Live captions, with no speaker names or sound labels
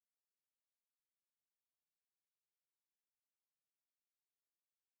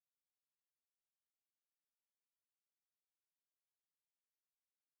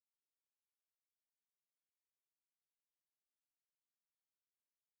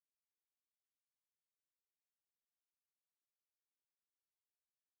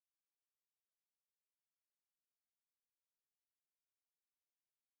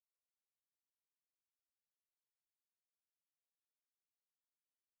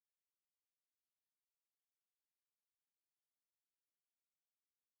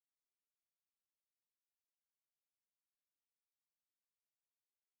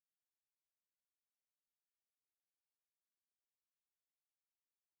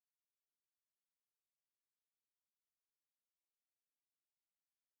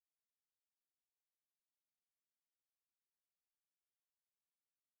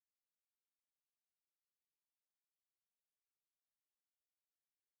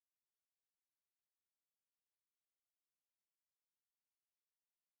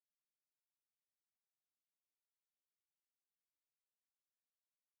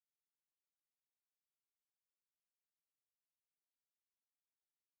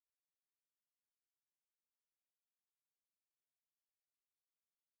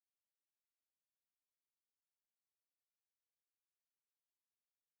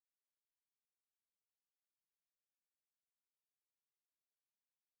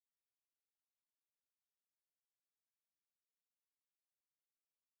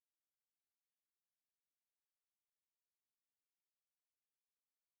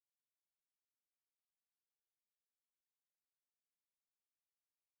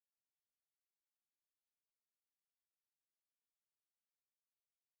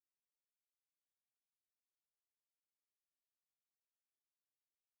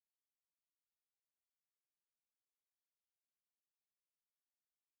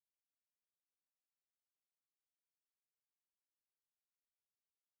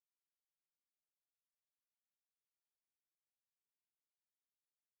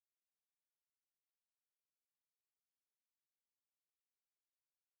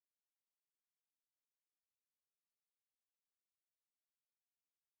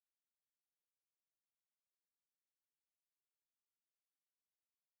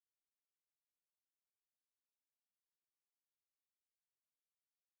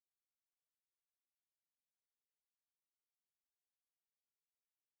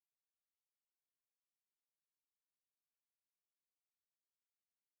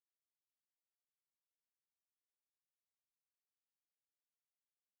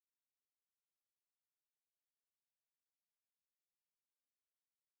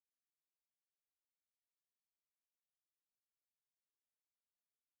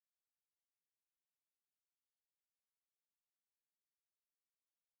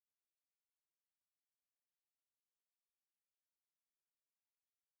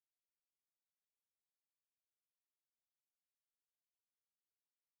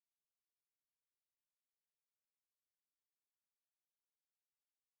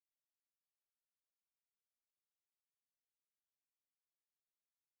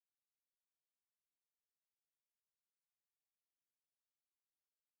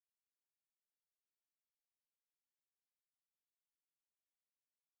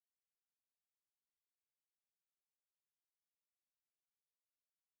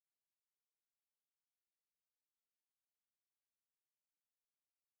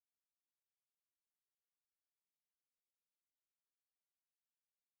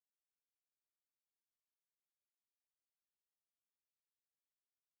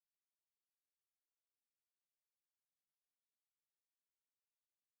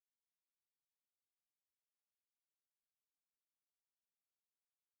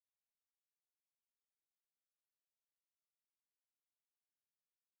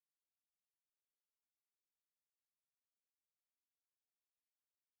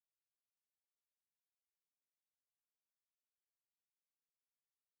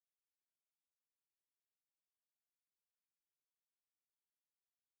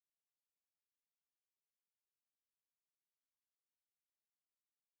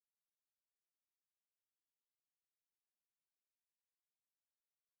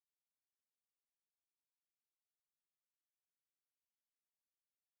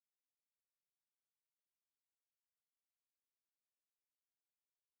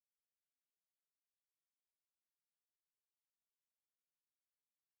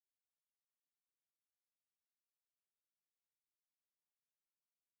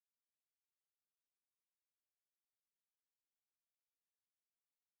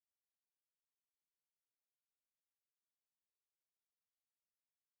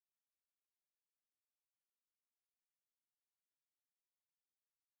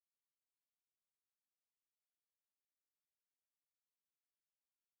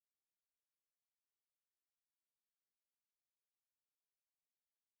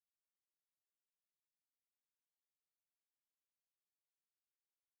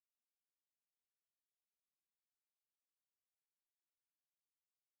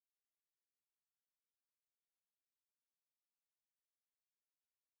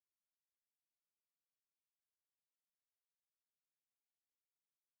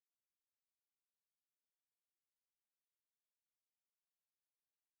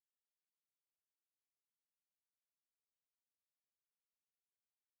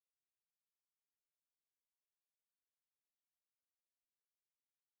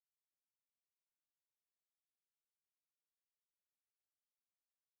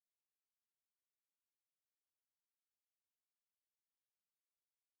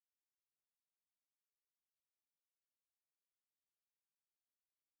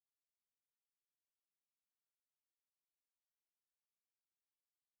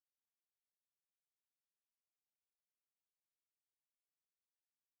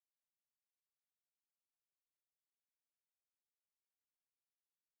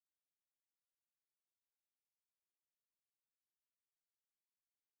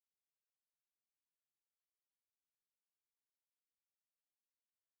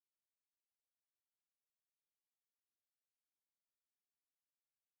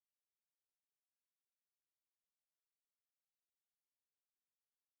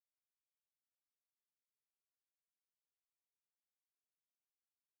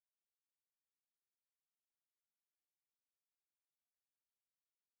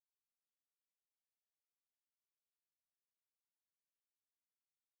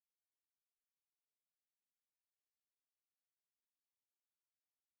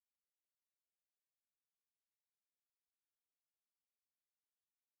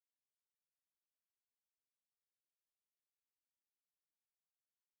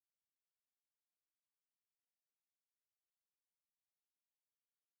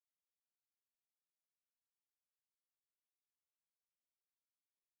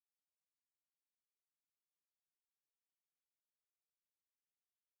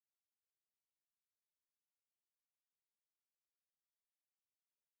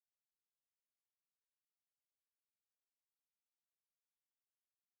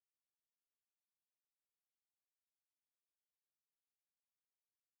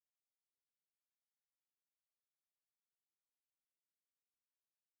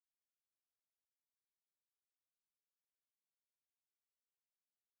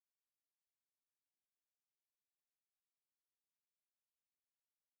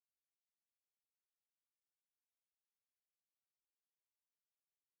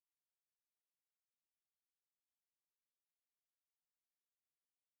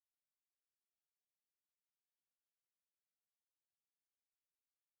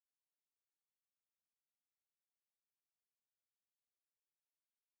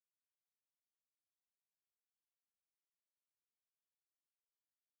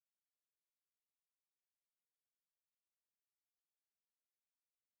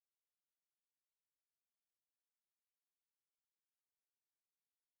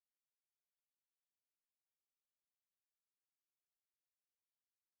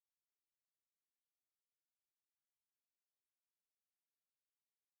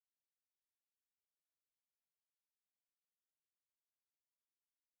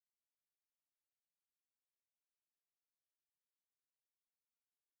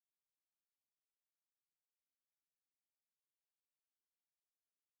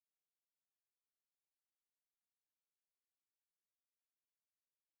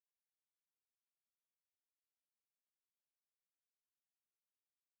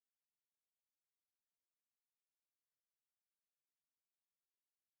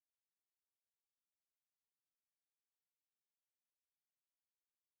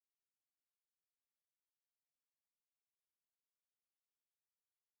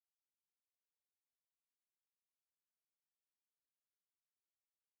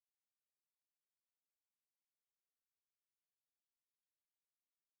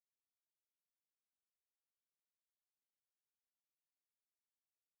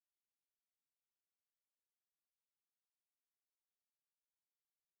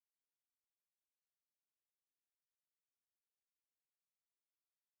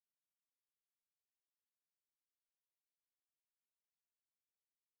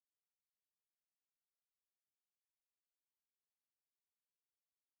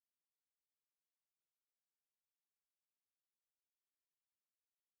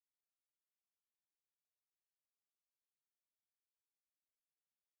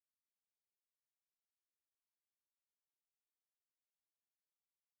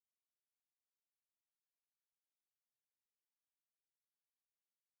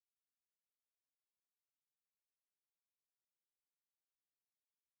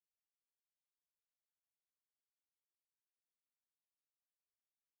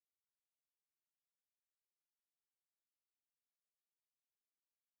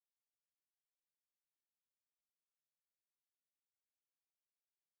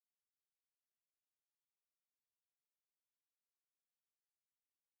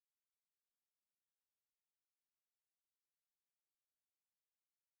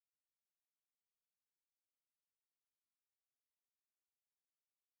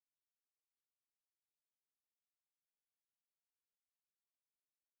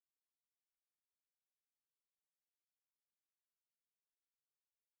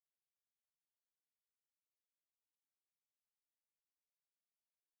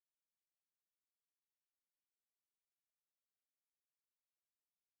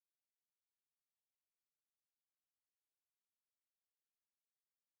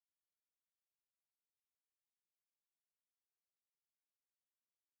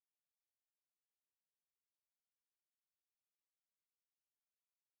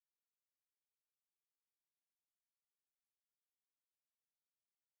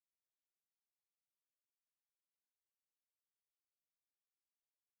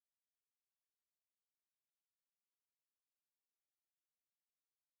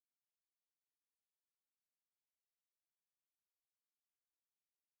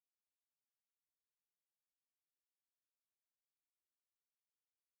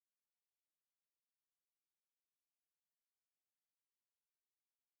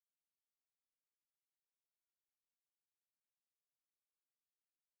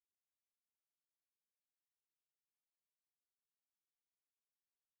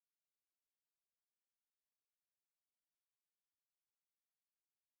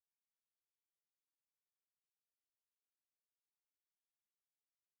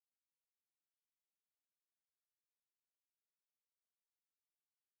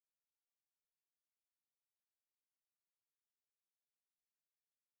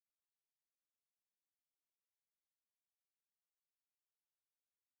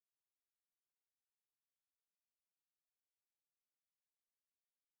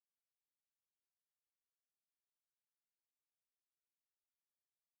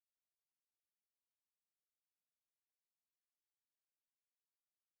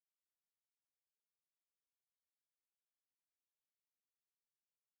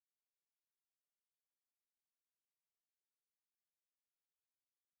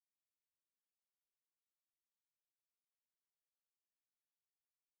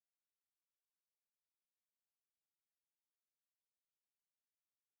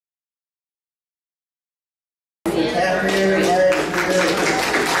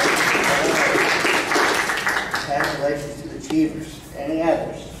Congratulations to the Achievers. Any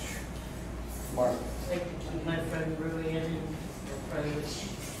others? Mark. I'd like to keep my friend Ruann in for praise.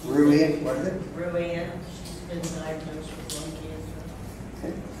 Ruann, what is it? Ruann, she's been diagnosed with lung cancer.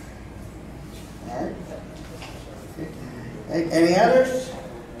 Okay. All right. Okay. Any others?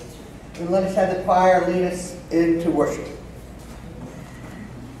 And let us have the choir lead us into worship.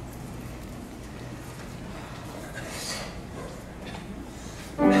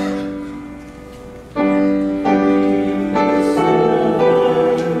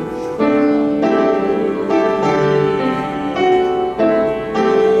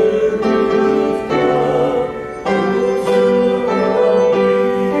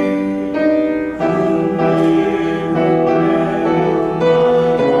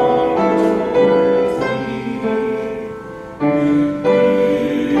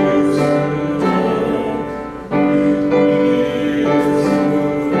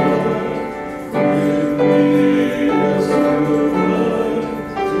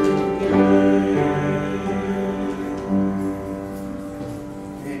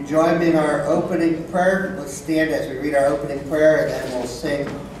 Stand as we read our opening prayer, and then we'll sing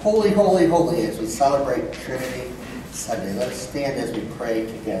Holy, Holy, Holy as we celebrate Trinity Sunday. Let us stand as we pray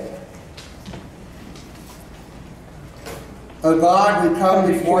together. Oh God, we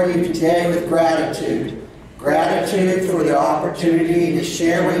come before you today with gratitude. Gratitude for the opportunity to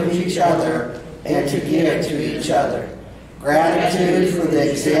share with each other and to give to each other. Gratitude for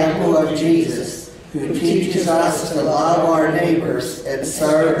the example of Jesus, who teaches us to love our neighbors and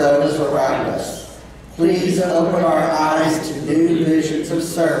serve those around us. Please open our eyes to new visions of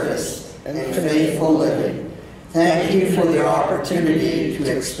service and faithful living. Thank you for the opportunity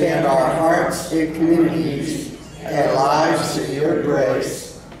to expand our hearts and communities and lives through your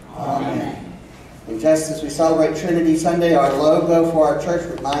grace. Amen. And just as we celebrate Trinity Sunday, our logo for our church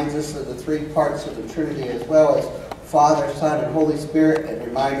reminds us of the three parts of the Trinity, as well as Father, Son, and Holy Spirit, and a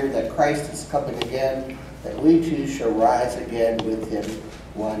reminder that Christ is coming again, that we too shall rise again with him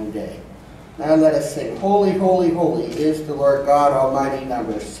one day. Now let us sing, Holy, Holy, Holy is the Lord God Almighty,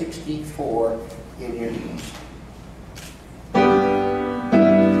 number 64 in your ears.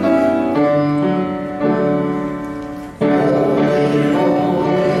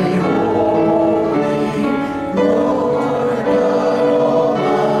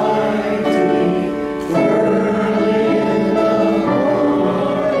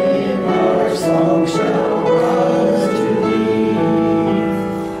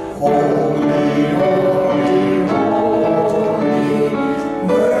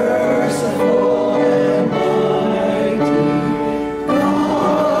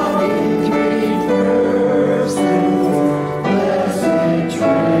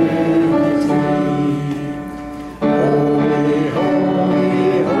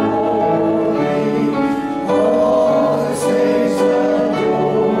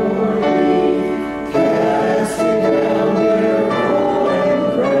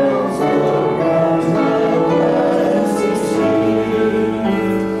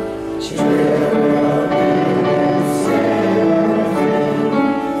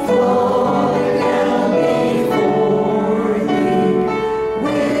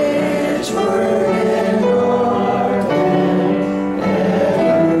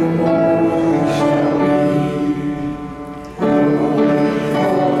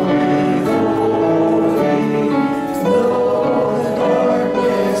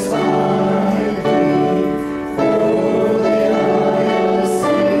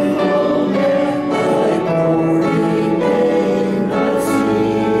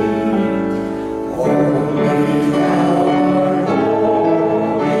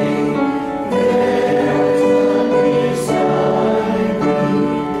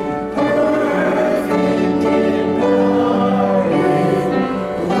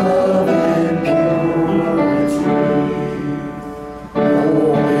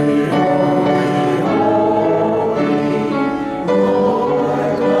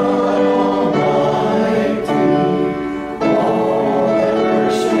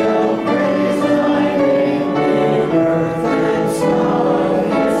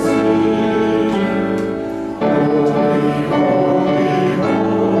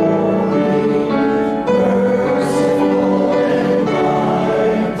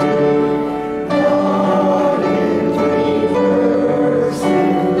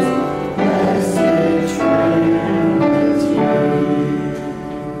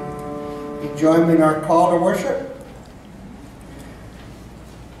 join me in our call to worship?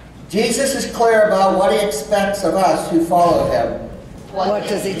 Jesus is clear about what he expects of us who follow him. What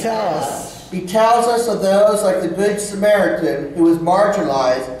does he tell us? He tells us of those like the Good Samaritan who was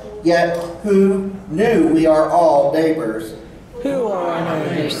marginalized, yet who knew we are all neighbors. Who are our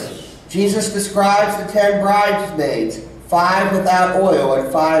neighbors? Jesus describes the 10 bridesmaids, 5 without oil and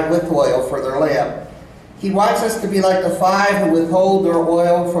 5 with oil for their lamp. He wants us to be like the 5 who withhold their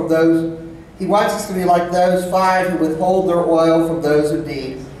oil from those. He wants us to be like those 5 who withhold their oil from those in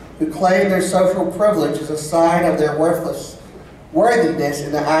need, who claim their social privilege as a sign of their worthiness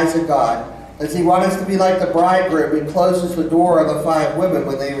in the eyes of God. Does he want us to be like the bridegroom who closes the door on the 5 women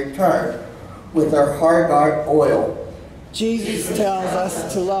when they return with their hard-earned oil? Jesus tells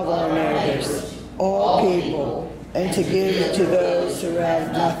us to love our neighbors, all people, and to give to those who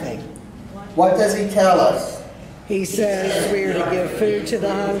have nothing. What does he tell us? He says we are to give food to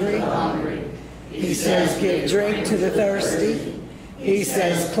the hungry. He says give drink to the thirsty. He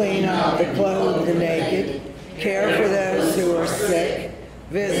says clean up the clothed, the naked, care for those who are sick,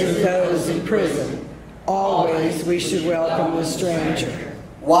 visit those in prison. Always we should welcome the stranger.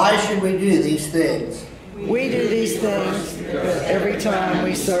 Why should we do these things? We do these things because every time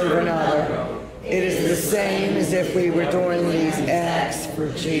we serve another, it is the same as if we were doing these acts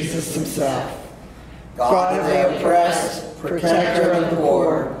for Jesus himself. God of the oppressed, protector of the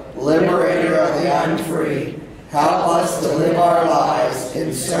poor, liberator of the unfree, help us to live our lives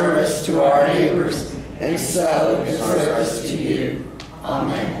in service to our neighbors and so in service to you.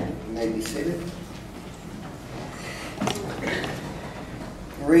 Amen. You may be seated.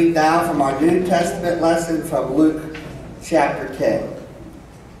 Read now from our New Testament lesson from Luke chapter 10.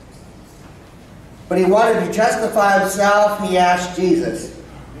 When he wanted to justify himself, he asked Jesus,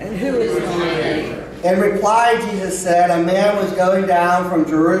 And who is my neighbor? In reply, Jesus said, a man was going down from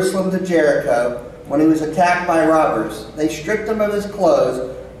Jerusalem to Jericho when he was attacked by robbers. They stripped him of his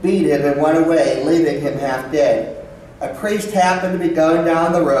clothes, beat him, and went away, leaving him half dead. A priest happened to be going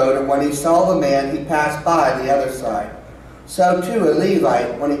down the road, and when he saw the man, he passed by the other side. So too a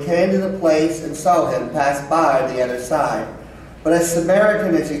Levite, when he came to the place and saw him, passed by the other side. But a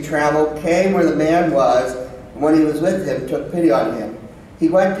Samaritan, as he traveled, came where the man was, and when he was with him, took pity on him. He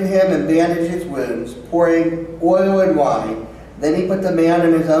went to him and bandaged his wounds, pouring oil and wine. Then he put the man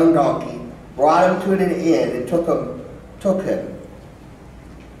on his own donkey, brought him to an inn, and took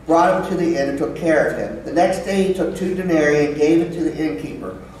care of him. The next day he took 2 denarii and gave it to the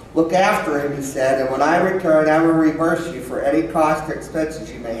innkeeper. Look after him, he said, and when I return, I will reimburse you for any cost or expenses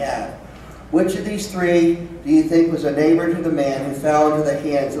you may have. Which of these 3 do you think was a neighbor to the man who fell into the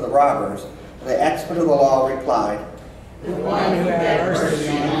hands of the robbers? And the expert of the law replied, The one who had mercy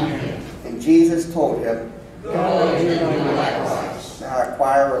on him. And Jesus told him, Go and do likewise. Now our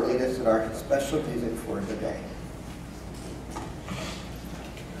choir will lead us in our special music for the day.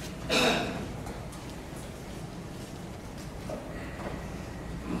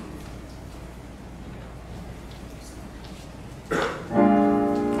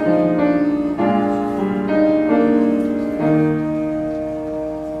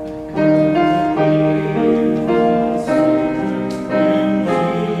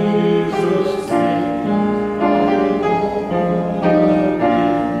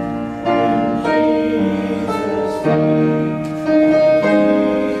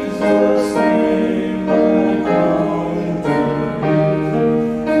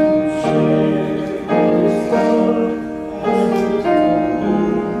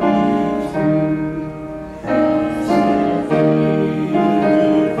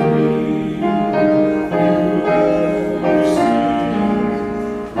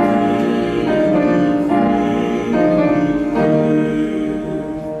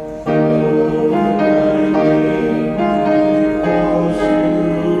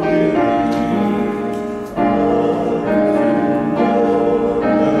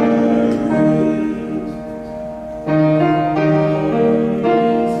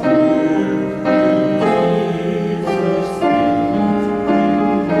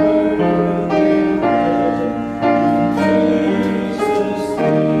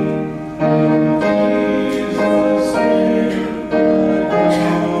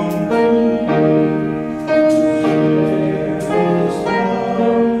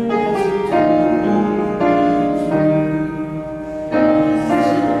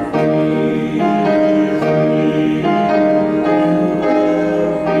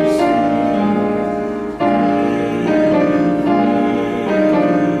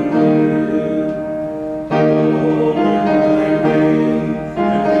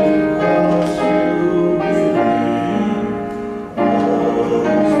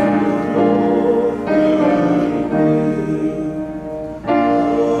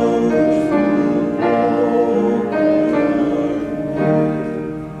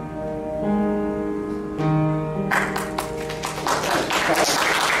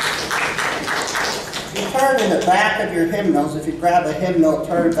 hymnals. If you grab a hymnal,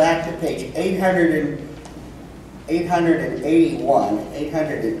 turn back to page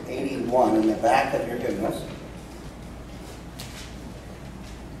 881 in the back of your hymnals.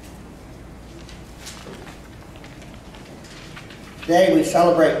 Today we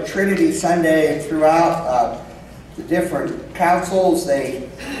celebrate Trinity Sunday, and throughout the different councils, they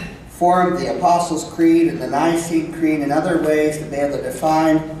formed the Apostles' Creed and the Nicene Creed and other ways to be able to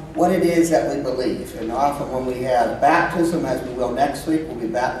define what it is that we believe. And often when we have baptism, as we will next week, we'll be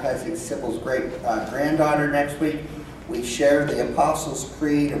baptizing Sybil's great granddaughter next week, we share the Apostles'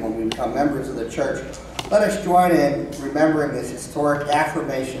 Creed, and when we become members of the church, let us join in remembering this historic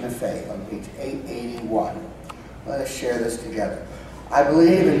affirmation of faith on page 881. Let us share this together. I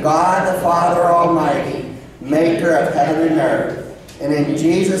believe in God the Father Almighty, maker of heaven and earth, and in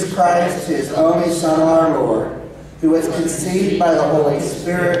Jesus Christ, his only Son, our Lord, who was conceived by the Holy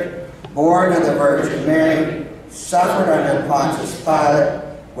Spirit, born of the Virgin Mary, suffered under Pontius Pilate,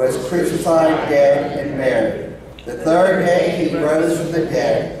 was crucified, dead, and buried. The third day he rose from the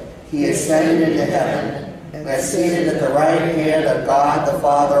dead. He ascended into heaven, and is seated at the right hand of God the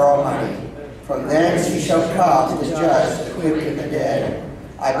Father Almighty. From thence he shall come to judge the quick and the dead.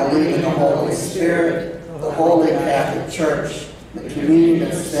 I believe in the Holy Spirit, the Holy Catholic Church, the communion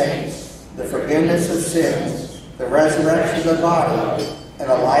of saints, the forgiveness of sins, the resurrection of the body, and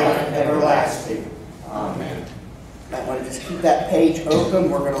a life everlasting. Amen. I want to just keep that page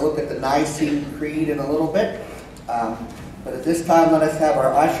open. We're going to look at the Nicene Creed in a little bit. But at this time, let us have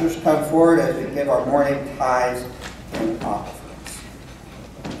our ushers come forward as we give our morning tithes and offerings.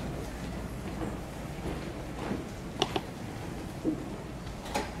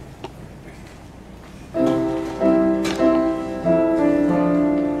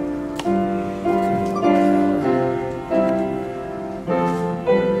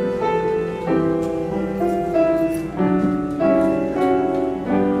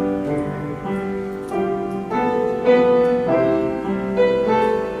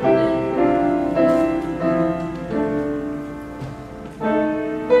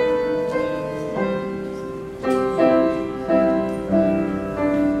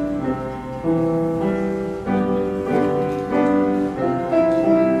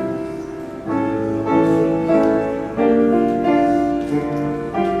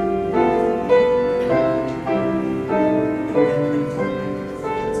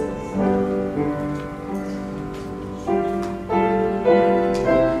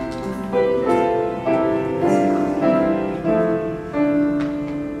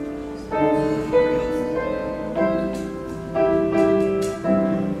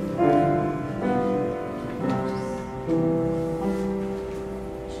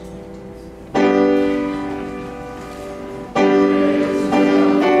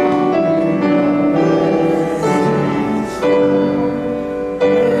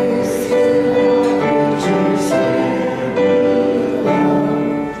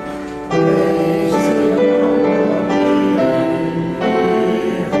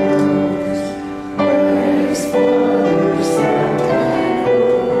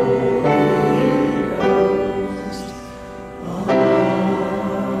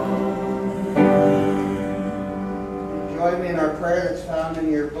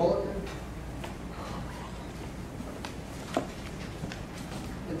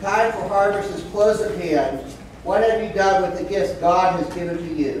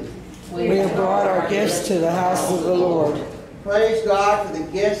 To the house of the Lord. Praise God for the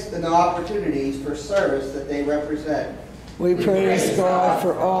gifts and the opportunities for service that they represent. We praise God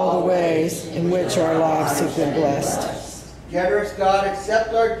for all the ways in which our lives have been blessed. Generous God,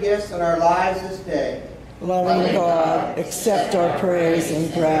 accept our gifts and our lives this day. Loving God, accept our praise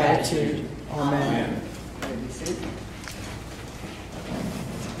and gratitude. Amen.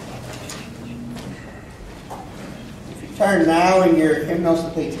 Turn now in your hymnals to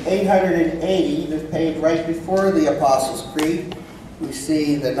page 880, the page right before the Apostles' Creed. We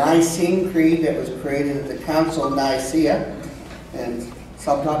see the Nicene Creed that was created at the Council of Nicaea. And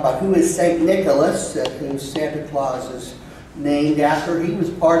some talk about who is St. Nicholas, who Santa Claus is named after. He was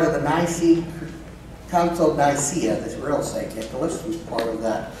part of the Nicene Council of Nicaea. This real St. Nicholas was part of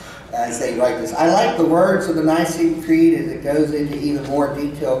that as they write this. I like the words of the Nicene Creed as it goes into even more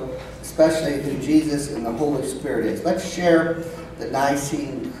detail, especially who Jesus and the Holy Spirit is. Let's share the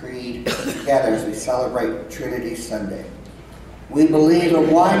Nicene Creed together as we celebrate Trinity Sunday. We believe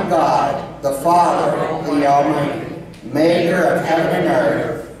in one God, the Father, the Almighty, maker of heaven and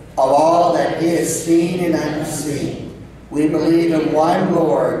earth, of all that is seen and unseen. We believe in one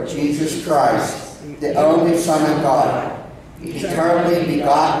Lord, Jesus Christ, the only Son of God, eternally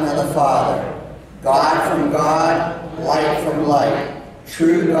begotten of the Father, God from God, light from light,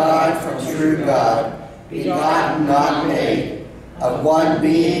 true God from true God, begotten, not made, of one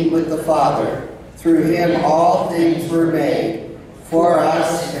being with the Father. Through him all things were made, for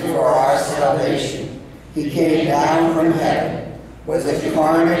us and for our salvation. He came down from heaven, was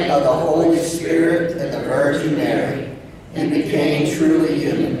incarnate of the Holy Spirit and the Virgin Mary, and became truly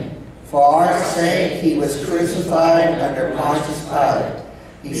human. For our sake he was crucified under Pontius Pilate.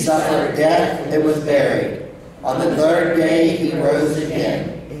 He suffered death and was buried. On the third day he rose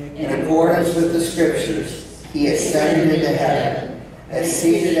again. In accordance with the Scriptures, he ascended into heaven, and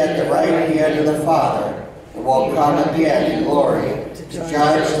seated at the right hand of the Father, and will come again in glory to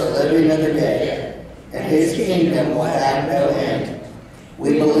judge the living and the dead, and his kingdom will have no end.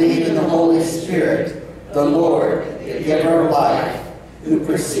 We believe in the Holy Spirit, the Lord, the giver of life, who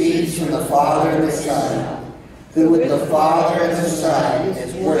proceeds from the Father and the Son, who with the Father and the Son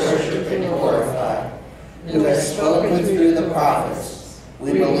is worshipped and glorified, who has spoken through the prophets.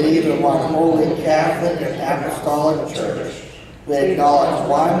 We believe in one holy Catholic and Apostolic Church. We acknowledge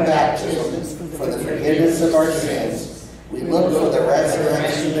one baptism for the forgiveness of our sins. We look for the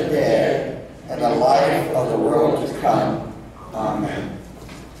resurrection of the dead and the life of the world to come. Amen.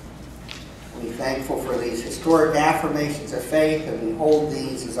 We're thankful for these historic affirmations of faith, and we hold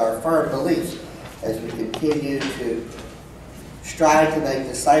these as our firm beliefs as we continue to strive to make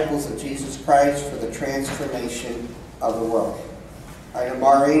disciples of Jesus Christ for the transformation of the world. I know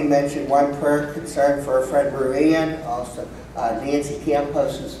Maureen mentioned one prayer concern for our friend Ruanne. Also, Nancy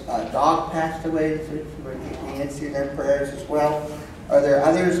Campos' dog passed away. So we're keeping Nancy in their prayers as well. Are there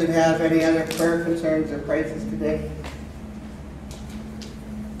others that have any other prayer concerns or praises today?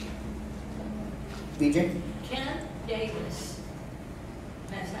 BJ? Kenneth Davis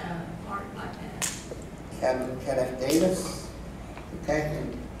has had a heart bypass. Kenneth Davis. Okay.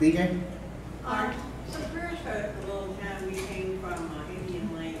 And BJ? Some prayers for the little town we came from,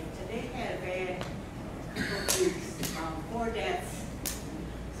 Indian Lake. Today had a bad couple of weeks. 4 deaths,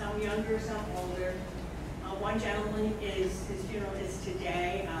 some younger, some older. One gentleman, his funeral is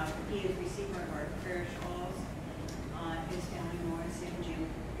today. He is receiving one of our prayer shawls. His family mourns him,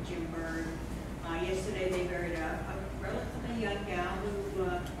 Jim Bird. Yesterday they buried a relatively young gal who,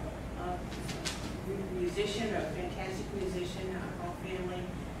 a musician, a fantastic musician, whole family,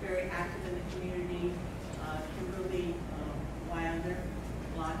 very active in the community. Kimberly Wilder,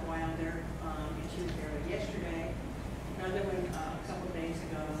 and she was buried yesterday. Another one a couple of days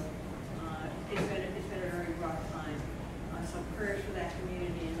ago. It's been a very rough time. So prayers for that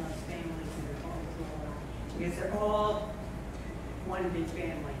community and those families that are going through it. Because they're all one big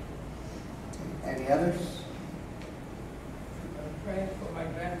family. Any others? I'm praying for my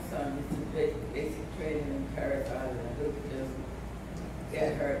grandson. He's in basic training in Paris Island. I hope he doesn't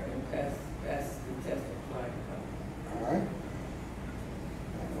get hurt and pass the test of flying. All right.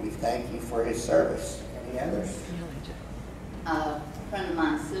 And we thank you for his service. Any others? A friend of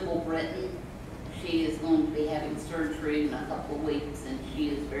mine, Sybil Britton, she is going to be having surgery in a couple of weeks, and she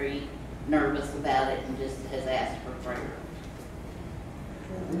is very nervous about it and just has asked for prayer.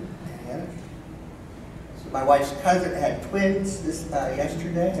 Any others? So my wife's cousin had twins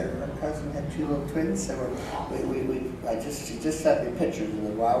yesterday. Her cousin had 2 little twins. So she just sent me pictures of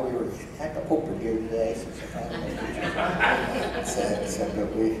them while we were at the pulpit here today. So she found me pictures. So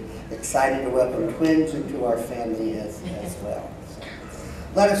we're excited to welcome twins into our family as well. So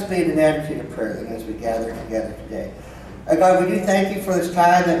let us be in an attitude of prayer then as we gather together today. God, we do thank you for this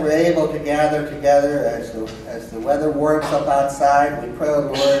time that we're able to gather together as the weather warms up outside. We pray,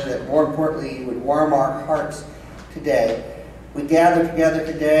 Lord, that more importantly you would warm our hearts today. We gather together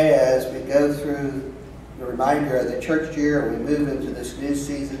today as we go through the reminder of the church year and we move into this new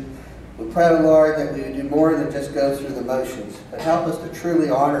season. We pray, Lord, that we would do more than just go through the motions, but help us to truly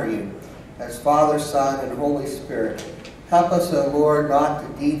honor you as Father, Son, and Holy Spirit. Help us, O Lord, not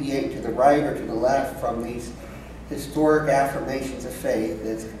to deviate to the right or to the left from these historic affirmations of faith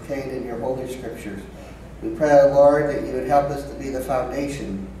that's contained in your Holy Scriptures. We pray, O Lord, that you would help us to be the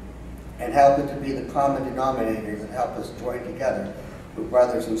foundation and help it to be the common denominator that help us join together with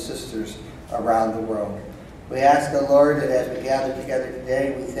brothers and sisters around the world. We ask, O Lord, that as we gather together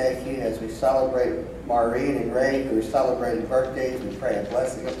today, we thank you as we celebrate Maureen and Ray, who are celebrating birthdays. We pray a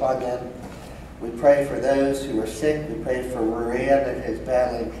blessing upon them. We pray for those who are sick. We pray for Ruanne that is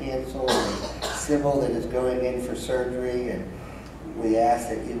battling cancer, and Sybil that is going in for surgery. And we ask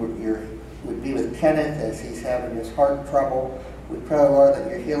that you would be with Kenneth as he's having his heart trouble. We pray, Lord, that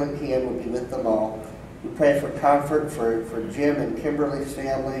your healing hand would be with them all. We pray for comfort for Jim and Kimberly's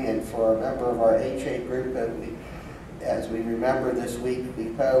family and for a member of our HA group. As we remember this week, we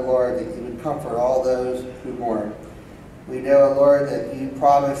pray, Lord, that you would comfort all those who mourn. We know, Lord, that you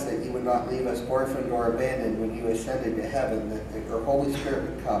promised that you would not leave us orphaned or abandoned when you ascended to heaven, that your Holy Spirit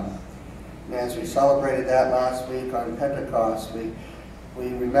would come. And as we celebrated that last week on Pentecost, we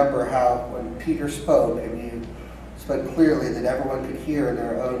remember how when Peter spoke, and you spoke clearly that everyone could hear in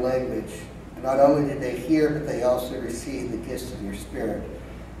their own language. And not only did they hear, but they also received the gifts of your Spirit.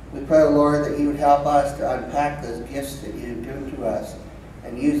 We pray, Lord, that you would help us to unpack those gifts that you have given to us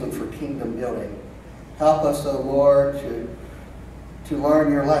and use them for kingdom building. Help us, O Lord, to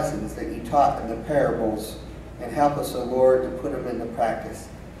learn your lessons that you taught in the parables, and help us, O Lord, to put them into practice.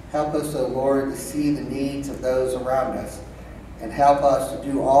 Help us, O Lord, to see the needs of those around us, and help us to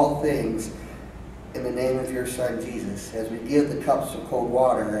do all things in the name of your Son, Jesus, as we give the cups of cold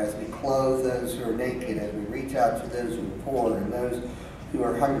water, as we clothe those who are naked, as we reach out to those who are poor and those who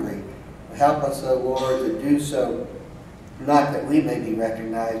are hungry. Help us, O Lord, to do so, not that we may be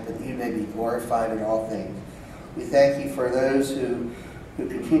recognized, but that you may be glorified in all things. We thank you for those who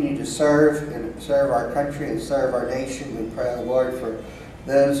continue to serve our country and serve our nation. We pray, O Lord, for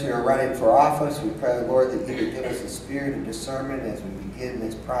those who are running for office. We pray, Lord, that you would give us a spirit of discernment as we begin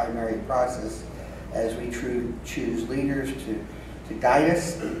this primary process, as we choose leaders to guide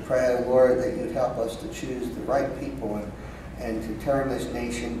us. We pray, Lord, that you'd help us to choose the right people and to turn this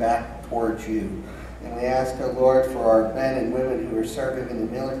nation back towards you. And we ask, O Lord, for our men and women who are serving in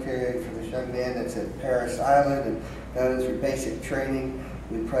the military, for this young man that's at Paris Island and goes through basic training.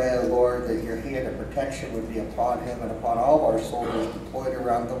 We pray, O Lord, that your hand of protection would be upon him and upon all of our soldiers deployed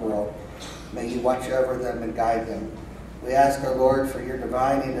around the world. May you watch over them and guide them. We ask, O Lord, for your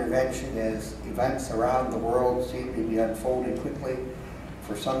divine intervention as events around the world seem to be unfolding quickly.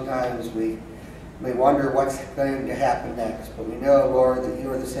 For sometimes we may wonder what's going to happen next, but we know, Lord, that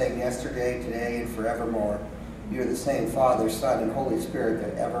you are the same yesterday, today, and forevermore. You are the same Father, Son, and Holy Spirit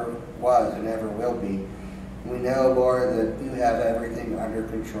that ever was and ever will be. We know, Lord, that you have everything under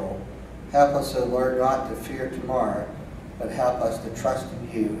control. Help us, O Lord, not to fear tomorrow, but help us to trust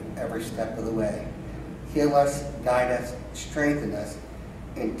in you every step of the way. Heal us, guide us, strengthen us,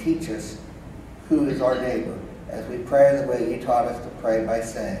 and teach us who is our neighbor, as we pray the way you taught us to pray by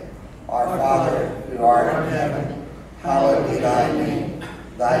saying, Our Father, who art in heaven, hallowed be thy name.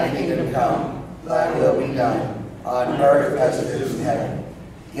 Thy kingdom come, thy will be done, on earth as it is in heaven.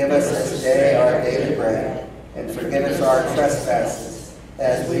 Give us this day our daily bread, and forgive us our trespasses,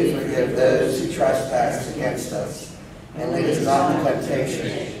 as we forgive those who trespass against us. And lead us not into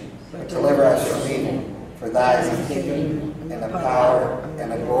temptation, but deliver us from evil. For thy is the kingdom, and the power,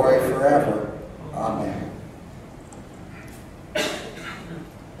 and the glory forever. Amen.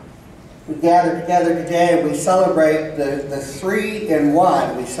 We gather together today and we celebrate the 3 in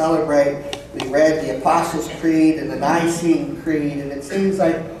 1. We read the Apostles' Creed and the Nicene Creed, and it seems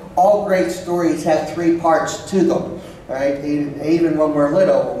like all great stories have 3 parts to them, right? Even when we're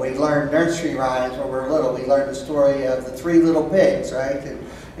little, when we learn nursery rhymes, when we're little, we learn the story of the 3 little pigs, right? And,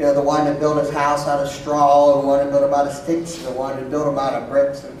 you know, the one that built his house out of straw, and the one that built them out of sticks, and the one that built them out of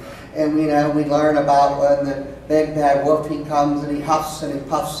bricks. And we learn about when the big bad wolf, he comes and he huffs and he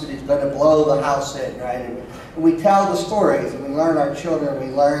puffs and he's going to blow the house in, right? And we tell the stories, and we learn our children,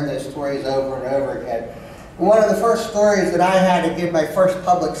 we learn those stories over and over again. And one of the first stories that I had to give my first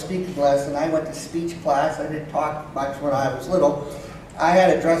public speaking lesson, I went to speech class. I didn't talk much when I was little. I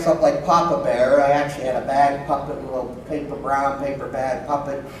had to dress up like Papa Bear. I actually had a bag puppet, a little brown paper bag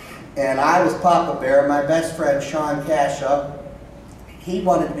puppet. And I was Papa Bear. My best friend, Sean Casha, he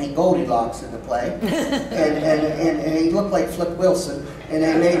wanted to be Goldilocks in the play. and he looked like Flip Wilson. And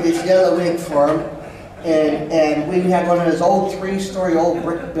they made this yellow wig for him. And we had one of those old 3-story old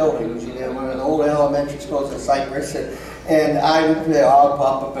brick buildings, you know, one of the old elementary schools in Cyprus. And I would be, oh,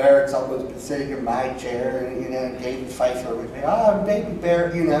 Papa Bear, and someone would be sitting in my chair, and, you know, David Pfeiffer would be, oh, Baby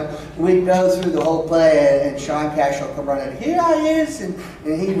Bear, you know. We'd go through the whole play, and Sean Cash would come running, here I is, and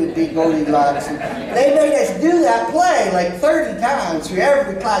he would be Goldilocks. And they made us do that play like 30 times through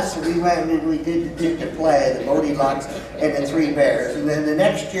every class that we went and we did the play, the Goldilocks and the 3 Bears. And then the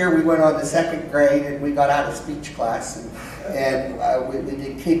next year we went on to 2nd grade, and we got out of speech class, and we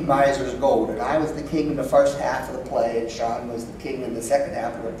did King Miser's Gold, and I was the king in the first half of the play, and Sean was the king in the second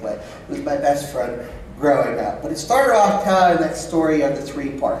half of the play. He was my best friend growing up. But it started off telling that story of the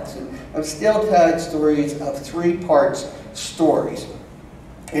 3 parts, and I'm still telling stories of 3 parts stories.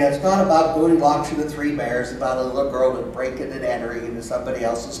 And it's not about Goldilocks and the 3 Bears, it's about a little girl that's breaking and entering into somebody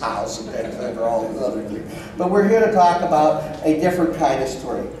else's house and things like all these other things. But we're here to talk about a different kind of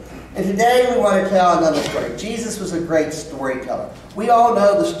story. And today we want to tell another story. Jesus was a great storyteller. We all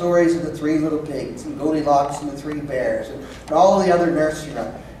know the stories of the 3 little pigs and Goldilocks and the 3 bears and all the other nursery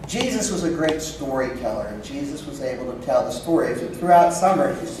rhymes. Jesus was a great storyteller, and Jesus was able to tell the stories. And throughout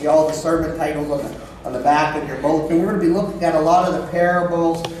summer, you see all the sermon titles on the back of your bulletin. We're going to be looking at a lot of the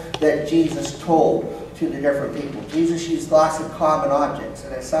parables that Jesus told to the different people. Jesus used lots of common objects.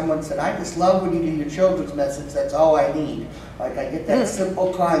 And as someone said, I just love when you do your children's message, that's all I need. Like I get that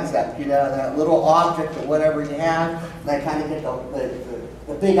simple concept, you know, that little object or whatever you have, and I kind of get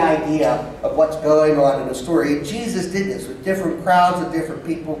the big idea of what's going on in the story. And Jesus did this with different crowds of different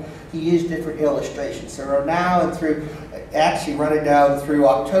people. He used different illustrations. So now and through, actually running down through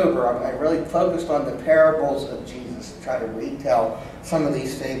October, I really focused on the parables of Jesus to try to retell some of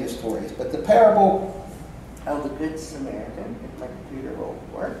these famous stories. But the parable of the Good Samaritan, if my computer will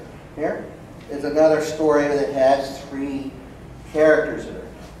work here, is another story that has 3 characters in it.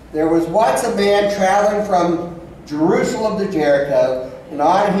 There was once a man traveling from Jerusalem to Jericho, and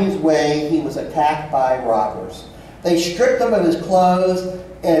on his way he was attacked by robbers. They stripped him of his clothes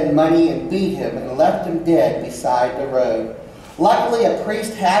and money and beat him and left him dead beside the road. Luckily, a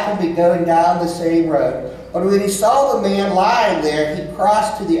priest happened to be going down the same road, but when he saw the man lying there, he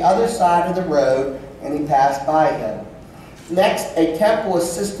crossed to the other side of the road and he passed by him. Next, a temple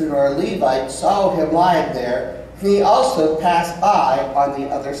assistant or a Levite saw him lying there, and he also passed by on the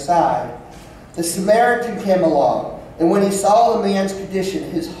other side. The Samaritan came along, and when he saw the man's condition,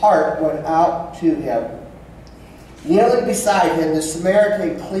 his heart went out to him. Kneeling beside him, the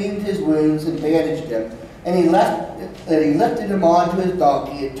Samaritan cleaned his wounds and bandaged him, and he lifted him onto his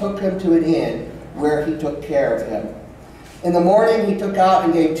donkey and took him to an inn where he took care of him. In the morning he took out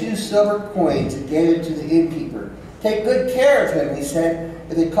and gave 2 silver coins and gave it to the innkeeper. Take good care of him, he said.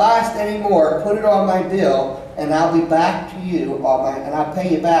 If it costs any more, put it on my bill, and I'll be back to you and I'll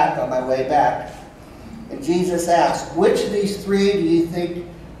pay you back on my way back. And Jesus asked, which of these 3 do you think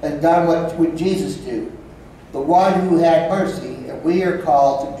has done what would Jesus do? The one who had mercy, and we are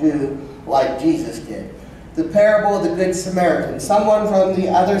called to do like Jesus did. The parable of the Good Samaritan. Someone from the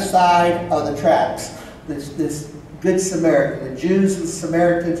other side of the tracks. This Good Samaritan. The Jews and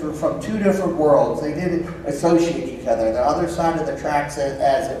Samaritans were from 2 different worlds. They didn't associate each other. The other side of the tracks,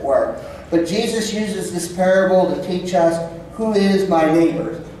 as it were. But Jesus uses this parable to teach us who is my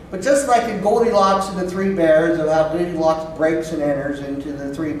neighbor. But just like in Goldilocks and the 3 Bears, of how Goldilocks breaks and enters into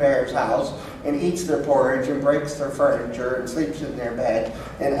the 3 Bears' house and eats their porridge and breaks their furniture and sleeps in their bed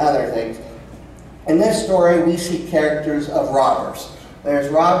and other things. In this story, we see characters of robbers. There's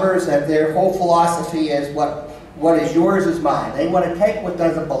robbers that their whole philosophy is what is yours is mine. They want to take what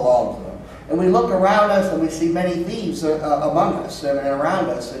doesn't belong to them. And we look around us and we see many thieves among us and around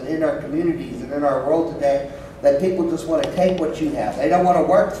us and in our communities and in our world today, that people just want to take what you have. They don't want to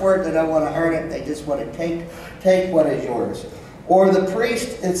work for it. They don't want to earn it. They just want to take what is yours. Or the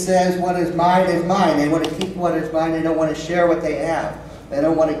priest, it says, what is mine is mine. They want to keep what is mine. They don't want to share what they have. They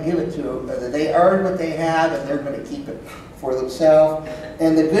don't want to give it to them. They earn what they have, and they're going to keep it for themselves.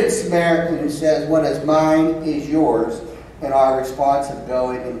 And the Good Samaritan who says, what is mine is yours, and our response of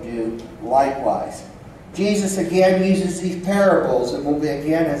going and do likewise. Jesus again uses these parables, and we'll be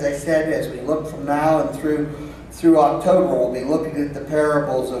again, as I said, as we look from now and through October, we'll be looking at the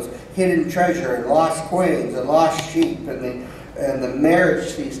parables of hidden treasure and lost coins and lost sheep and the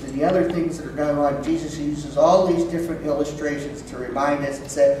marriage feast and the other things that are going on. Jesus uses all these different illustrations to remind us and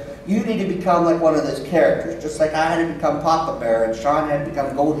say, you need to become like one of those characters, just like I had to become Papa Bear and Sean had to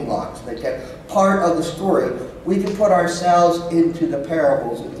become Goldilocks. They kept part of the story. We can put ourselves into the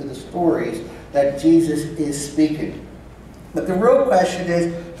parables, into the stories that Jesus is speaking. But the real question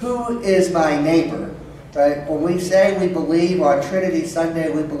is, who is my neighbor? Right? When we say we believe on Trinity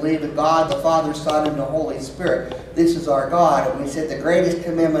Sunday, we believe in God, the Father, Son, and the Holy Spirit. This is our God. And we said the greatest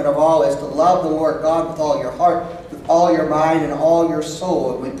commandment of all is to love the Lord God with all your heart, with all your mind, and all your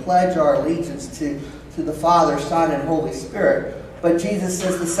soul. And we pledge our allegiance to the Father, Son, and Holy Spirit. But Jesus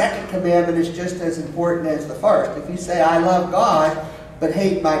says the second commandment is just as important as the first. If you say, I love God, but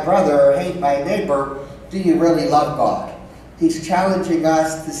hate my brother or hate my neighbor, do you really love God? He's challenging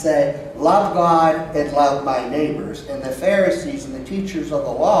us to say, love God and love my neighbors. And the Pharisees and the teachers of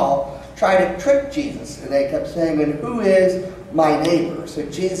the law tried to trick Jesus. And they kept saying, and who is my neighbor? So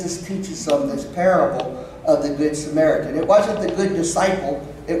Jesus teaches them this parable of the Good Samaritan. It wasn't the good disciple.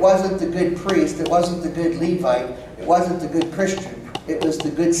 It wasn't the good priest. It wasn't the good Levite. It wasn't the good Christian. It was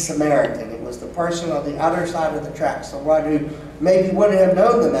the Good Samaritan. It was the person on the other side of the tracks, the one who maybe wouldn't have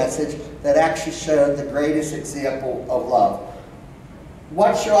known the message, that actually showed the greatest example of love.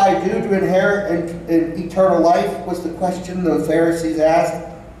 What shall I do to inherit eternal life, was the question the Pharisees asked.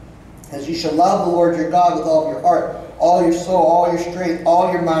 As you shall love the Lord your God with all your heart, all your soul, all your strength,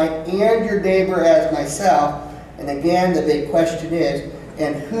 all your mind, and your neighbor as myself. And again, the big question is,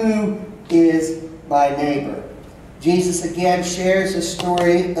 And who is my neighbor? Jesus again shares the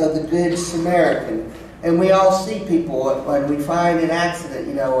story of the Good Samaritan. And we all see people when we find an accident,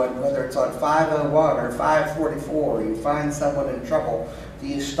 you know, whether it's on 501 or 544, you find someone in trouble. Do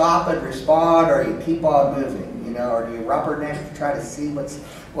you stop and respond, or you keep on moving, you know, or do you rubberneck to try to see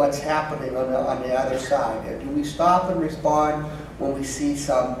what's happening on the other side? And do we stop and respond when we see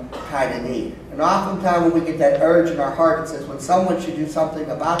some kind of need? And oftentimes when we get that urge in our heart that says when someone should do something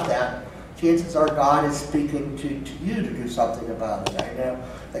about that, chances are God is speaking to you to do something about it. I know,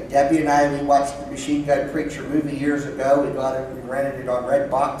 like Debbie and I, we watched the Machine Gun Preacher movie years ago. We got it, we rented it on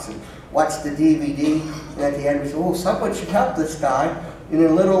Redbox and watched the DVD. And at the end we said, oh, someone should help this guy. And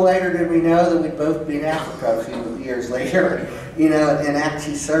a little later did we know that we'd both be in Africa a few years later, you know, and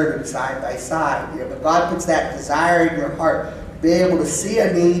actually serving side by side. You know, but God puts that desire in your heart to be able to see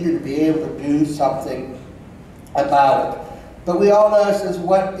a need and to be able to do something about it. But we all know this is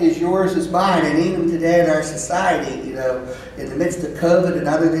what is yours is mine, and even today in our society, you know, in the midst of COVID and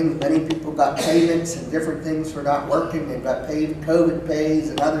other things, many people got payments and different things for not working. They've got paid COVID pays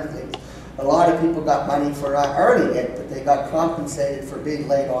and other things. A lot of people got money for not earning it, but they got compensated for being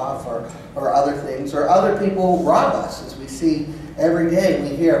laid off or other things. Or other people rob us, as we see every day.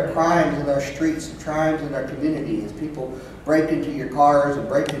 We hear of crimes in our streets and crimes in our community as people break into your cars and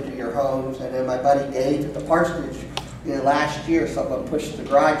break into your homes. And then my buddy Dave at the parsonage, you know, last year someone pushed the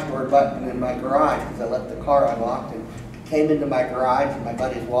garage door button in my garage because I left the car unlocked and came into my garage, and my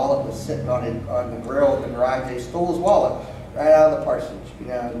buddy's wallet was sitting on the grill in the garage. They stole his wallet right out of the parsonage, you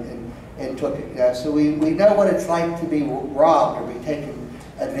know, and took it. You know. So we know what it's like to be robbed or be taken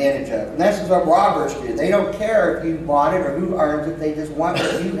advantage of. And this is what robbers do. They don't care if you bought it or who earns it. They just want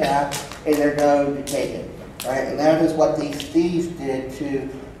what you have, and they're going to take it. Right? And that is what these thieves did to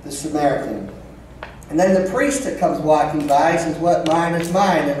the Samaritan. And then the priest that comes walking by says, what mine is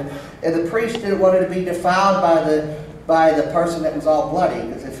mine. And the priest didn't want it to be defiled by the person that was all bloody.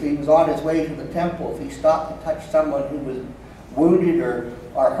 Because if he was on his way to the temple, if he stopped to touch someone who was wounded or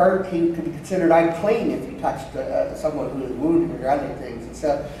hurt, he could be considered unclean if he touched someone who was wounded or other things. And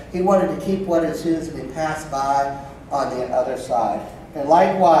so he wanted to keep what is his, and he passed by on the other side. And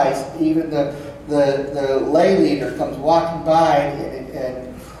likewise, even the lay leader comes walking by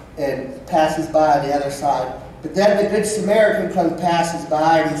and passes by on the other side. But then the Good Samaritan passes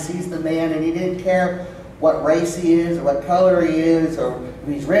by, and he sees the man, and he didn't care what race he is or what color he is or if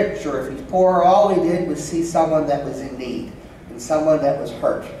he's rich or if he's poor. All he did was see someone that was in need and someone that was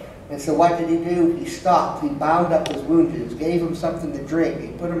hurt. And so what did he do? He stopped. He bound up his wounds, gave him something to drink. He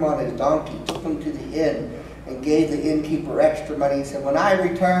put him on his donkey, took him to the inn, and gave the innkeeper extra money. He said, when I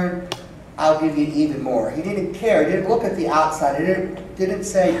return, I'll give you even more. He didn't care. He didn't look at the outside. He didn't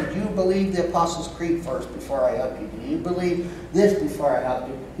say, did you believe the Apostles' Creed first before I helped you? Did you believe this before I helped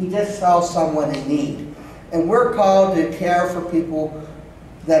you? He just saw someone in need. And we're called to care for people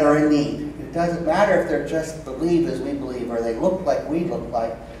that are in need. It doesn't matter if they're just believe as we believe or they look like we look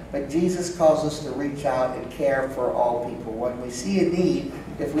like, but Jesus calls us to reach out and care for all people. When we see a need,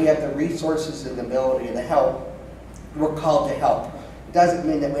 if we have the resources and the ability to help, we're called to help. It doesn't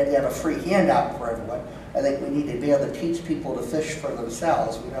mean that we have to have a free handout for everyone. I think we need to be able to teach people to fish for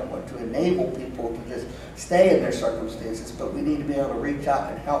themselves. We don't want to enable people to just stay in their circumstances, but we need to be able to reach out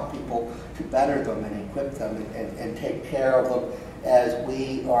and help people to better them and equip them and take care of them as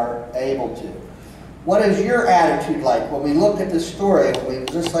we are able to. What is your attitude like when we look at the story?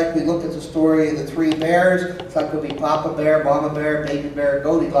 Just like we look at the story of the three bears, some could be Papa Bear, Mama Bear, Baby Bear,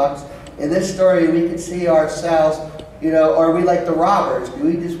 Goldilocks. In this story, we can see ourselves, you know, are we like the robbers? Do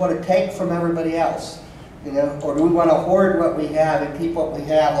we just want to take from everybody else? You know, or do we want to hoard what we have and keep what we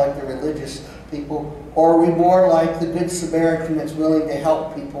have like the religious people? Or are we more like the Good Samaritan that's willing to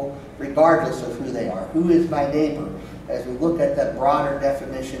help people regardless of who they are? Who is my neighbor? As we look at that broader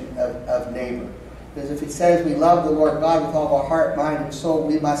definition of neighbor. Because if it says we love the Lord God with all our heart, mind, and soul,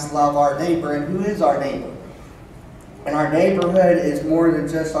 we must love our neighbor. And who is our neighbor? And our neighborhood is more than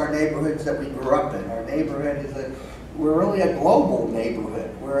just our neighborhoods that we grew up in. Our neighborhood is we're really a global neighborhood.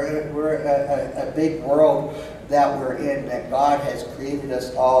 We're a big world that we're in, that God has created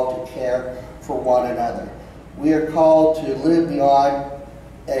us all to care for one another. We are called to live beyond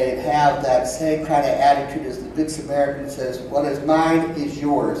and have that same kind of attitude as the Good Samaritan says, what is mine is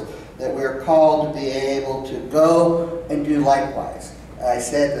yours. That we're called to be able to go and do likewise. I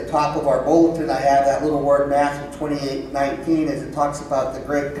said at the top of our bulletin, I have that little word, Matthew 28:19, as it talks about the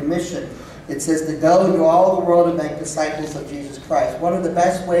Great Commission. It says to go into all the world and make disciples of Jesus Christ. One of the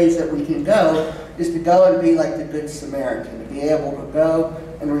best ways that we can go is to go and be like the Good Samaritan, to be able to go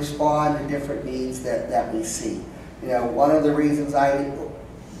and respond to different needs that we see. You know, one of the reasons I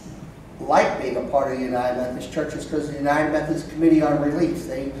like being a part of the United Methodist Church is because the United Methodist Committee on Relief,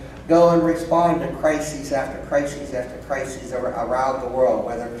 they go and respond to crises after crises after crises around the world,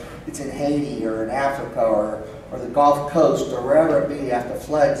 whether it's in Haiti or in Africa or the Gulf Coast or wherever it be, after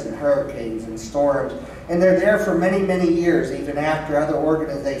floods and hurricanes and storms. And they're there for many, many years. Even after other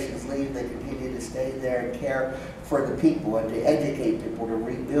organizations leave, they continue to stay there and care for the people and to educate people, to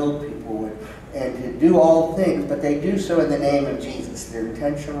rebuild people, and to do all things. But they do so in the name of Jesus. They're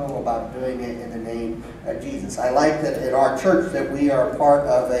intentional about doing it in the name of Jesus. I like that in our church that we are part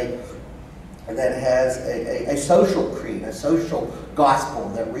of that has a social creed, a social gospel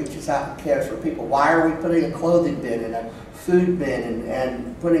that reaches out and cares for people. Why are we putting a clothing bin and a food bin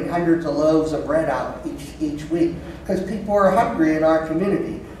and putting hundreds of loaves of bread out each week? Because people are hungry in our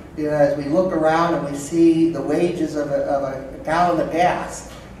community. You know, as we look around and we see the wages of a gallon of gas.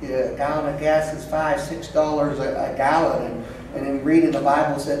 You know, a gallon of gas is $5–6 a gallon, and then read in the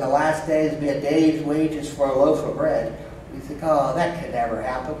Bible said in the last days be a day's wages for a loaf of bread. We think, oh, that could never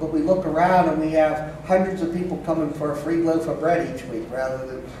happen. But we look around and we have hundreds of people coming for a free loaf of bread each week rather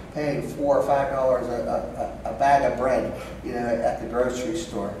than paying $4 or $5 a bag of bread, you know, at the grocery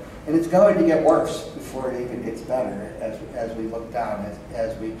store. And it's going to get worse before it even gets better as we look down,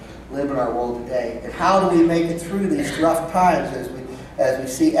 as we live in our world today. And how do we make it through these rough times as we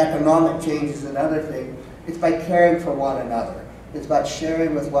see economic changes and other things? It's by caring for one another. It's about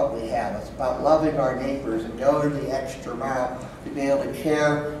sharing with what we have. It's about loving our neighbors and going the extra mile to be able to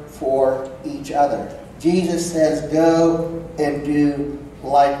care for each other. Jesus says, go and do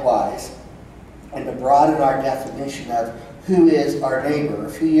likewise. And to broaden our definition of who is our neighbor. A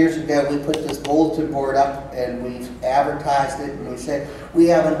few years ago, we put this bulletin board up and we've advertised it, and we said, we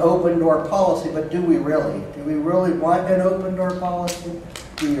have an open door policy, but do we really? Do we really want an open door policy?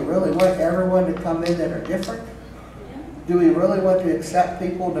 Do you really want everyone to come in that are different? Do we really want to accept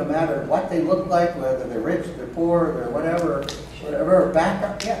people no matter what they look like, whether they're rich, they're poor, they're whatever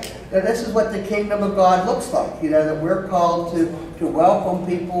background? Yeah. Now, this is what the kingdom of God looks like, you know, that we're called to welcome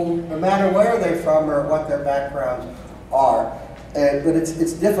people no matter where they're from or what their backgrounds are. But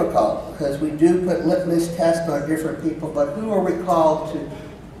it's difficult because we do put litmus tests on different people, but who are we called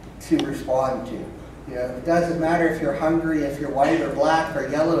to respond to? You know, it doesn't matter if you're hungry, if you're white or black or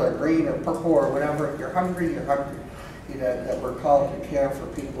yellow or green or purple or whatever. If you're hungry, you're hungry. You know, that we're called to care for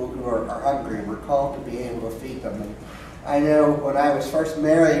people who are hungry. We're called to be able to feed them. And I know when I was first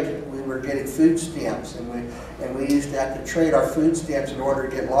married, we were getting food stamps, and we used to have to trade our food stamps in order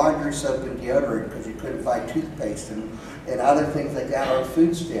to get laundry soap and deodorant because you couldn't buy toothpaste and other things like that on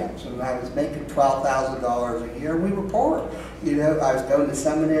food stamps. And I was making $12,000 a year. We were poor. You know, I was going to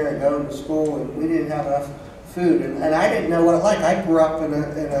seminary and going to school, and we didn't have enough food. And I didn't know what it like. I grew up in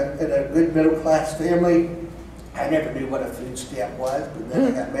a good middle-class family. I never knew what a food stamp was, but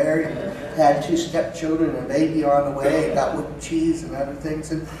then I got married and had 2 stepchildren and a baby on the way, and got whipped cheese and other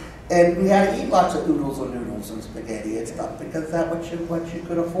things. And we had to eat lots of oodles and noodles and spaghetti and stuff because that's what you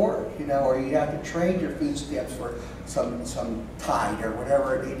could afford, you know, or you have to trade your food stamps for some Tide or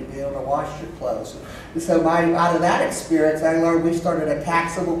whatever it needed to be able to wash your clothes. And so out of that experience, I learned we started a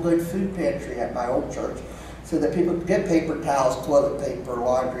taxable good food pantry at my old church so that people could get paper towels, toilet paper,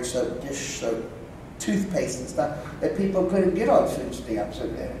 laundry soap, dish soap, toothpaste and stuff that people couldn't get on food stamps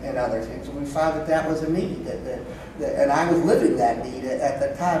and other things. And we found that was a need, and I was living that need at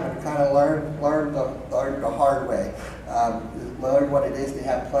the time, and kind of learned the hard way. Learn what it is to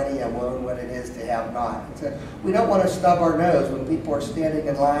have plenty and learn what it is to have not. And so we don't want to stub our nose when people are standing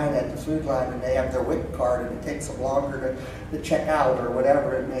in line at the food line and they have their WIC card and it takes them longer to check out or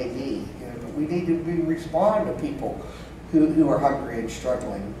whatever it may be. You know, but we need to respond to people who are hungry and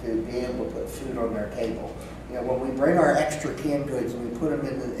struggling to be able to put food on their table. You know, when we bring our extra canned goods and we put them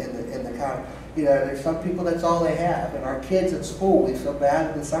in the counter, you know, there's some people that's all they have. And our kids at school, we feel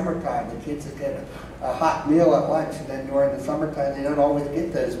bad in the summertime. The kids that get a hot meal at lunch, and then during the summertime they don't always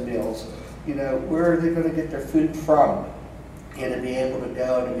get those meals. You know, where are they going to get their food from? And to be able to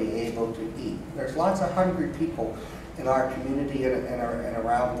go and to be able to eat. There's lots of hungry people in our community and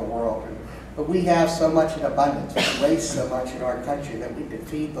around the world. But we have so much in abundance, we waste so much in our country that we could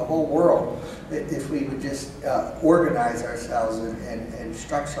feed the whole world if we would just organize ourselves and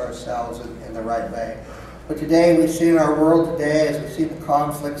structure ourselves in the right way. But today we see in our world today, as we see the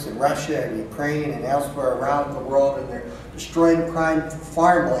conflicts in Russia and Ukraine and elsewhere around the world, and they're destroying prime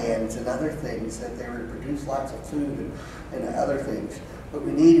farmlands and other things, that they would produce lots of food and other things. But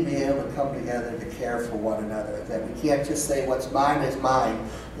we need to be able to come together to care for one another. That we can't just say what's mine is mine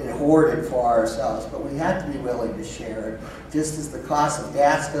and hoard it for ourselves, but we have to be willing to share. Just as the cost of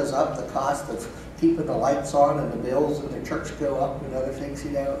gas goes up, the cost of keeping the lights on and the bills in the church go up and other things,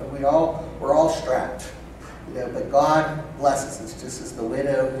 and we're all strapped. But God blesses us, just as the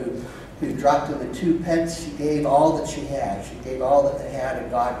widow who dropped in the 2 pence, she gave all that she had. She gave all that they had,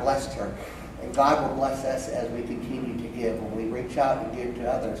 and God blessed her. And God will bless us as we continue to give. When we reach out and give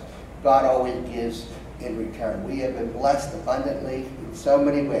to others, God always gives in return. We have been blessed abundantly in so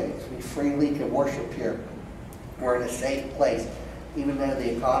many ways. We freely can worship here. We're in a safe place. Even though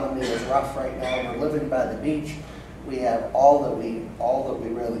the economy is rough right now, we're living by the beach. We have all that we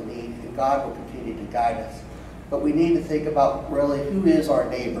really need, and God will continue to guide us. But we need to think about really who is our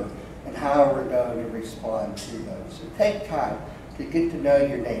neighbor and how we're going to respond to those. So take time to get to know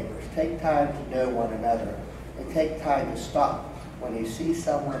your neighbors. Take time to know one another. And take time to stop when you see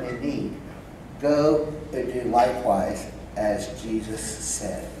someone in need. Go and do likewise as Jesus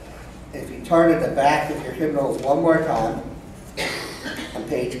said. If you turn to the back of your hymnals one more time, on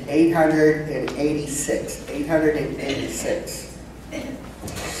page 886. 886.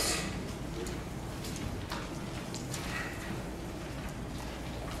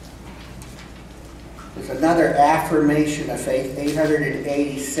 There's another affirmation of faith,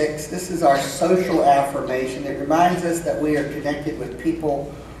 886. This is our social affirmation. It reminds us that we are connected with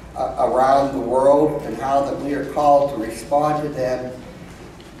people around the world and how that we are called to respond to them,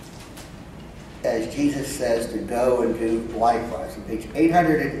 as Jesus says, to go and do likewise. On page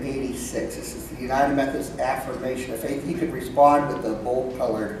 886, this is the United Methodist affirmation of faith. You could respond with the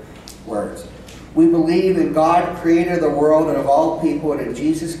bold-colored words. We believe in God, creator of the world and of all people, and in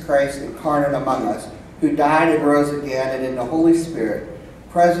Jesus Christ incarnate among us, who died and rose again, and in the Holy Spirit,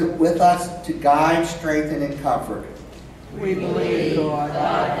 present with us to guide, strengthen, and comfort. We believe, God,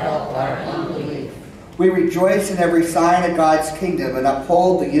 help our unbelief. We rejoice in every sign of God's kingdom and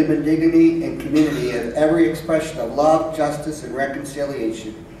uphold the human dignity and community of every expression of love, justice, and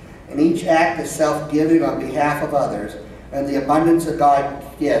reconciliation, in each act of self-giving on behalf of others, and the abundance of God's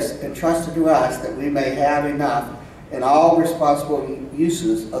gifts entrusted to us that we may have enough in all responsible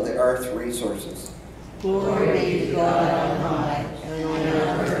uses of the earth's resources. Glory be to God on high, and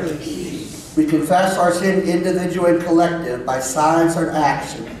on earth peace. We confess our sin, individual and collective, by signs or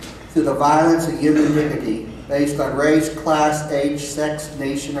action, through the violence of human dignity, based on race, class, age, sex,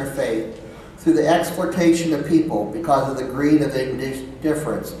 nation, or faith, through the exploitation of people because of the greed of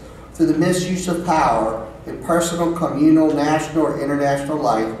indifference, through the misuse of power in personal, communal, national, or international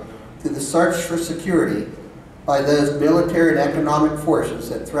life, through the search for security by those military and economic forces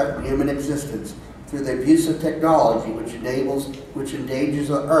that threaten human existence, through the abuse of technology which endangers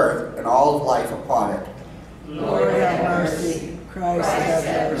the earth and all of life upon it. Lord have mercy. Christ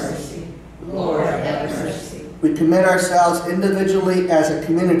have mercy. Lord have mercy. We commit ourselves individually as a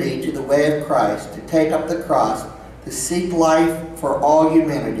community to the way of Christ, to take up the cross, to seek life for all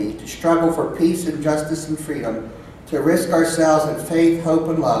humanity, to struggle for peace and justice and freedom, to risk ourselves in faith, hope,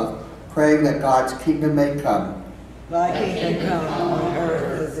 and love, praying that God's kingdom may come. Thy kingdom come on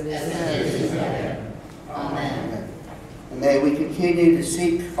earth as it is in heaven. Amen. And may we continue to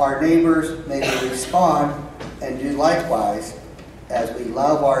seek our neighbors, may we respond and do likewise as we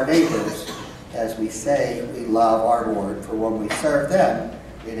love our neighbors, as we say we love our Lord. For when we serve them,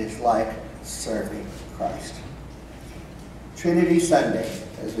 it is like serving Christ. Trinity Sunday,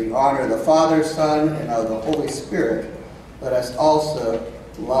 as we honor the Father, Son, and of the Holy Spirit, let us also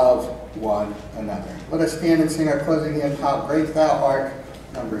love one another. Let us stand and sing our closing hymn, How Great Thou Art,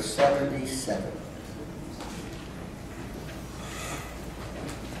 number 77.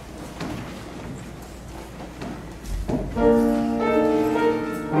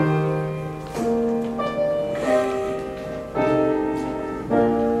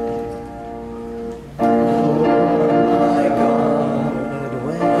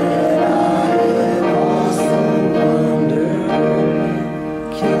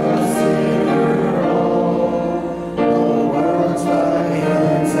 Consider all the world's thy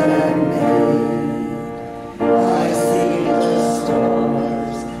hands have made.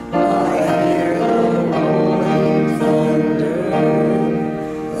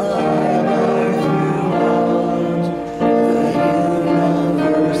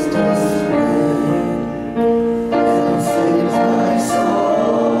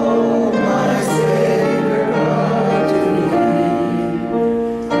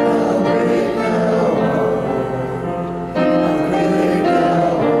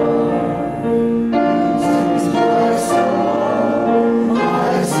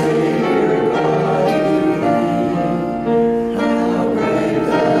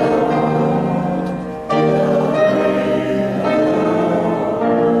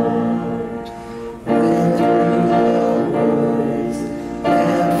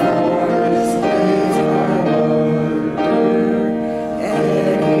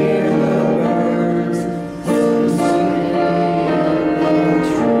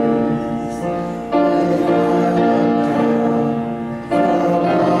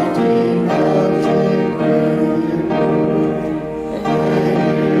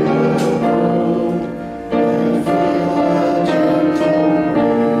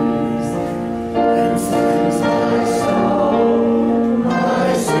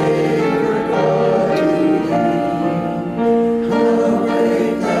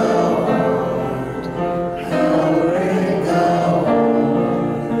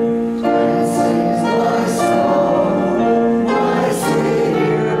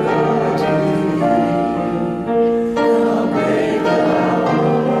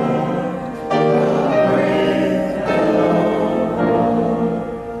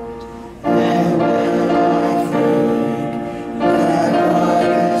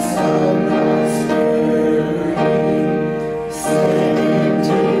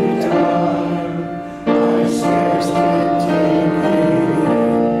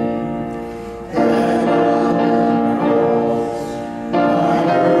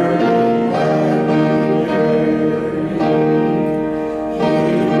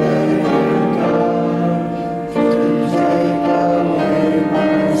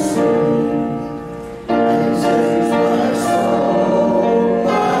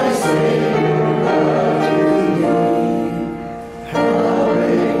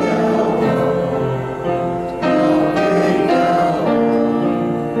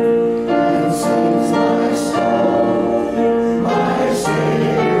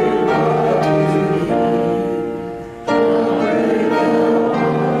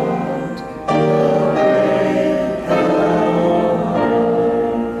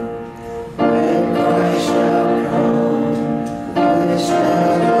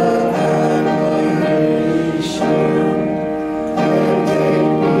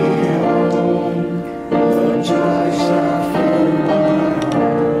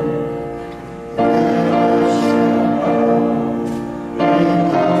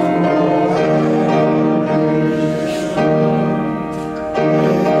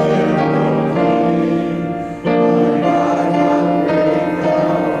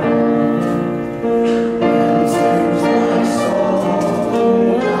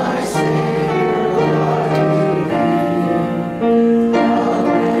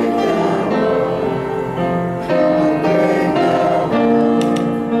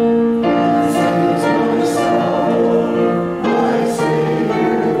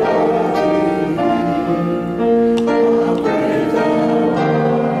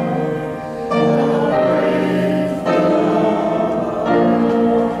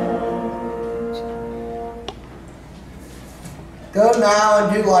 Go now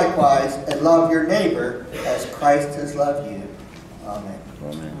and do likewise, and love your neighbor as Christ has loved you. Amen.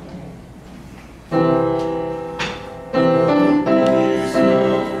 Amen.